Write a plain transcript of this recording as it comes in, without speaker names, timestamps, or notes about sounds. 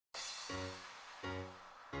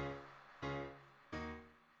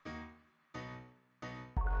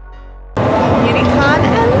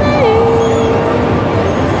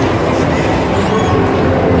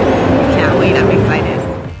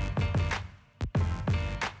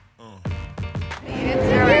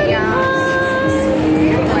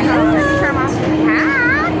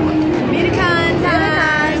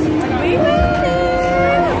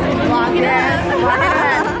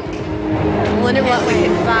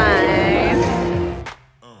fine.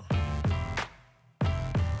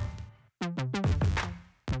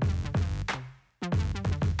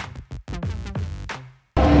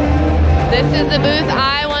 This is the booth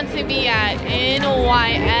I want to be at,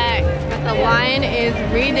 NYX, but the line is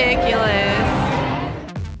ridiculous.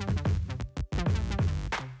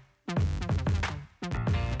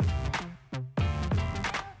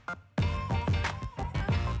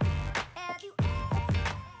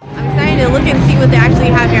 I'm excited to look and see what they actually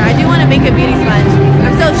have here. I do want to make a beauty sponge.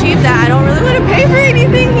 I'm so cheap that I don't really want to pay for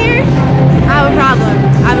anything here. I have a problem.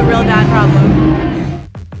 I have a real bad problem.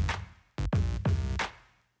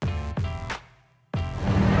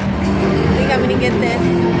 Get this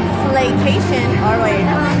Slaycation, or wait,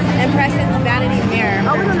 Impressions Vanity Mirror.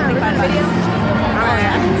 Oh, we don't have a video?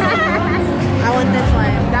 I want this one.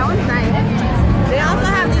 That one's nice. They also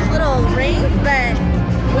have these little rings, but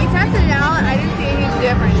we tested it out. I didn't see a huge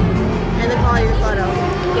difference in the quality of the photo.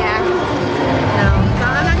 Yeah. No. So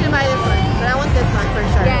I'm not going to buy this one, but I want this one for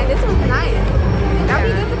sure. Yeah, this one's nice. That would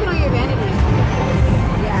be good to put on your vanity.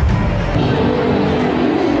 Yeah.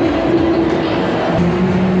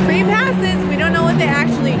 Free passes. We don't know what they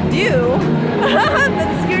actually do, but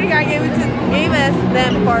the security guy gave us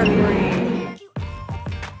them for free.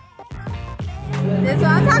 This is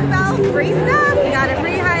what I'm talking about, free stuff. We got a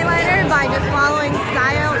free highlighter by just following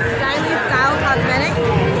Styly Style Cosmetics.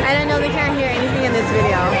 And I know they can't hear anything in this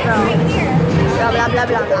video, so blah blah blah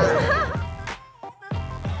blah blah.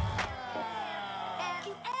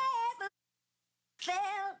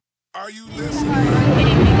 Are you listening?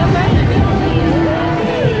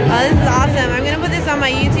 Oh, this is awesome. I'm going to put this on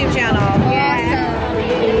my YouTube channel. Yeah.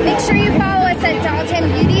 So make sure you follow us at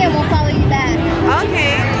Dalton Beauty and we'll follow you back.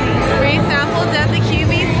 Okay. Free samples at the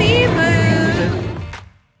QVC booth.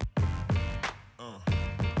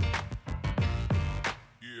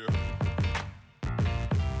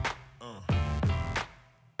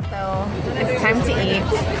 So it's time to eat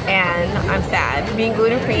and I'm sad. Being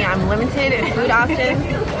gluten-free, I'm limited in food options.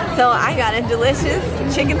 So I got a delicious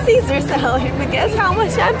chicken Caesar salad, but guess how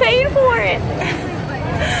much I paid for it?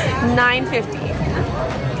 $9.50.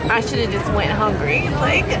 I should have just went hungry.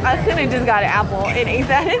 Like, I could have just got an apple and ate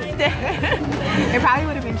that instead. It probably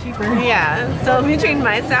would have been cheaper. Yeah, so between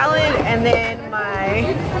my salad and then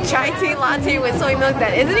my chai tea latte with soy milk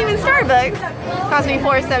that isn't even Starbucks, cost me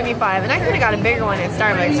 $4.75, and I could have got a bigger one at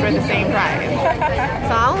Starbucks for the same price.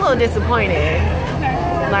 So I'm a little disappointed.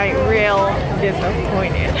 Like, real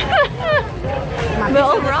disappointed.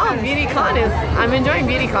 But overall, BeautyCon I'm enjoying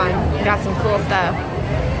BeautyCon. Got some cool stuff.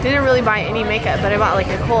 Didn't really buy any makeup, but I bought like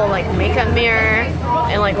a cool like makeup mirror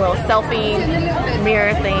and like a little selfie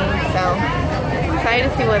mirror thing. So excited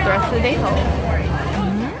to see what the rest of the day holds.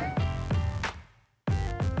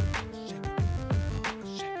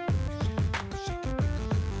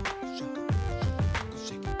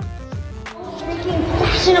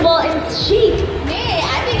 Fashionable and chic. Me,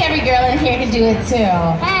 I think every girl in here can do it too.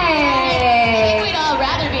 Hey! I think we'd all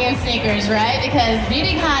rather be in sneakers, right? Because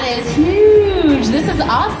BeautyCon is huge. This is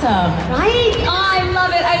awesome. Right? Oh, I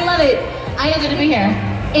love it. I love it. I feel good to be here.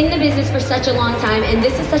 In the business for such a long time, and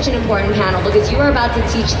this is such an important panel because you are about to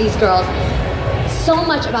teach these girls so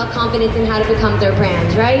much about confidence and how to become their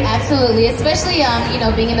brands, right? Absolutely, especially you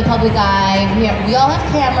know, being in the public eye. We all have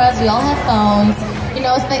cameras, we all have phones. You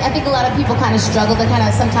know, I think a lot of people kind of struggle to kind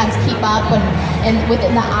of sometimes keep up and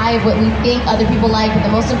within the eye of what we think other people like. But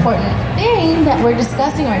the most important thing that we're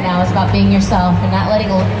discussing right now is about being yourself and not letting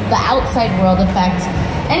the outside world affect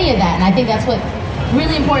any of that. And I think that's what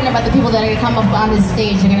really important about the people that are going to come up on this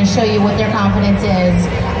stage. They're going to show you what their confidence is,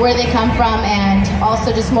 where they come from, and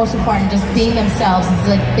also just most important, just being themselves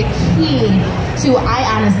is like the key to, I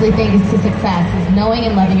honestly think, is to success, is knowing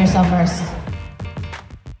and loving yourself first.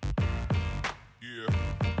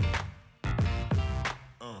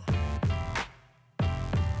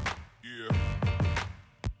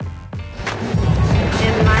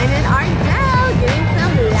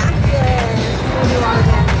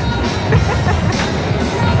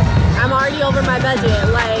 Over my budget,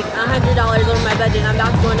 like $100 over my budget, and I'm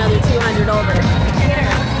about to go another $200 over.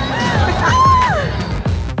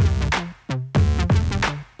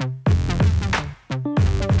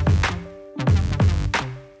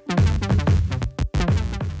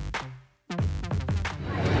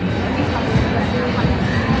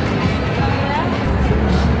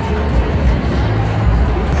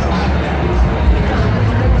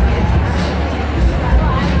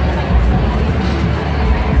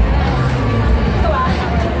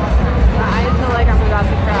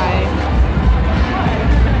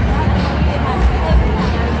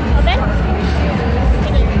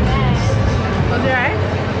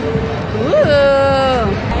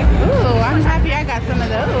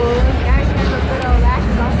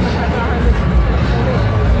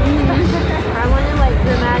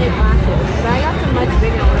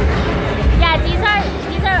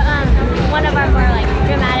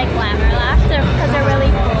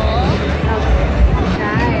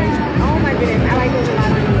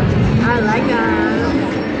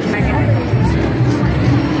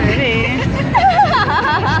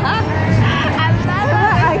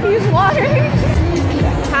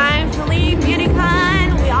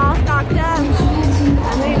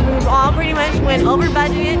 bit over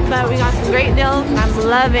budget, but we got some great deals, and I'm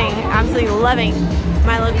loving, absolutely loving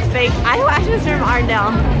my little fake eyelashes from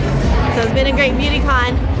Ardell. So it's been a great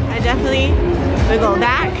BeautyCon. I definitely will go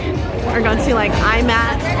back or go to like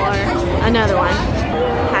IMAT or another one.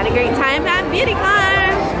 Had a great time at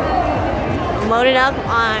BeautyCon. Loaded up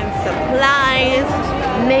on supplies,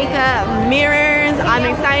 makeup, mirrors. I'm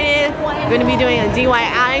excited. I'm going to be doing a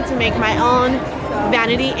DIY to make my own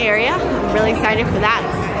vanity area. I'm really excited for that.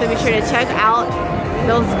 So be sure to check out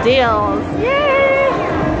those deals. Yay!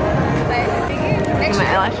 Look at my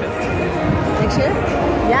eyelashes. Next year?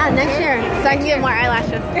 Yeah, next year. So I can get more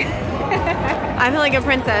eyelashes. I feel like a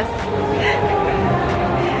princess.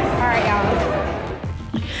 Alright, guys.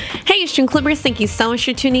 Hey Stream Clippers, thank you so much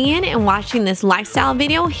for tuning in and watching this lifestyle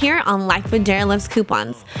video here on Life with Dara Loves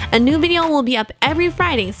Coupons. A new video will be up every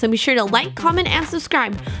Friday, so be sure to like, comment, and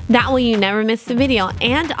subscribe. That way you never miss the video,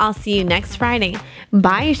 and I'll see you next Friday.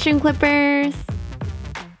 Bye Stream Clippers!